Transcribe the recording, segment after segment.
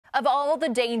Of all the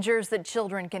dangers that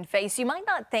children can face, you might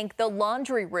not think the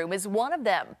laundry room is one of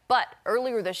them. But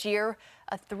earlier this year,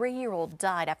 a 3-year-old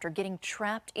died after getting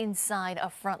trapped inside a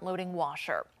front-loading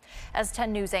washer. As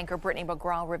 10 News anchor Brittany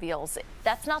McGraw reveals,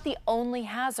 that's not the only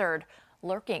hazard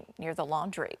lurking near the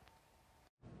laundry.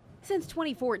 Since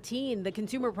 2014, the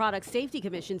Consumer Product Safety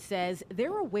Commission says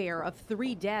they're aware of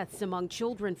 3 deaths among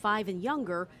children 5 and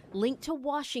younger linked to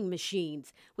washing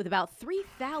machines, with about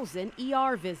 3,000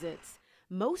 ER visits.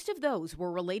 Most of those were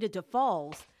related to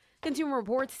falls. Consumer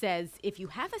Reports says if you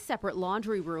have a separate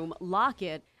laundry room, lock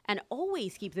it and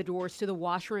always keep the doors to the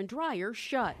washer and dryer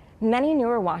shut. Many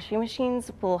newer washing machines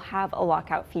will have a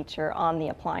lockout feature on the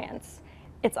appliance.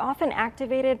 It's often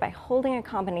activated by holding a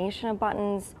combination of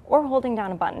buttons or holding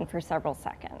down a button for several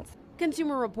seconds.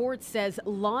 Consumer Reports says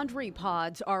laundry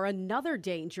pods are another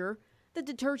danger. The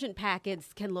detergent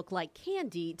packets can look like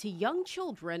candy to young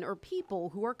children or people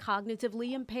who are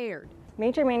cognitively impaired.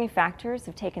 Major manufacturers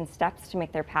have taken steps to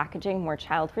make their packaging more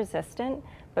child-resistant,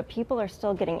 but people are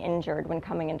still getting injured when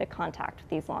coming into contact with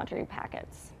these laundry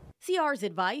packets. CR's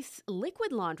advice,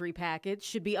 liquid laundry packets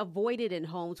should be avoided in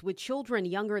homes with children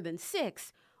younger than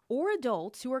 6 or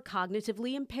adults who are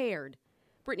cognitively impaired.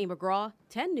 Brittany McGraw,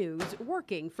 10 News,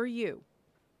 working for you.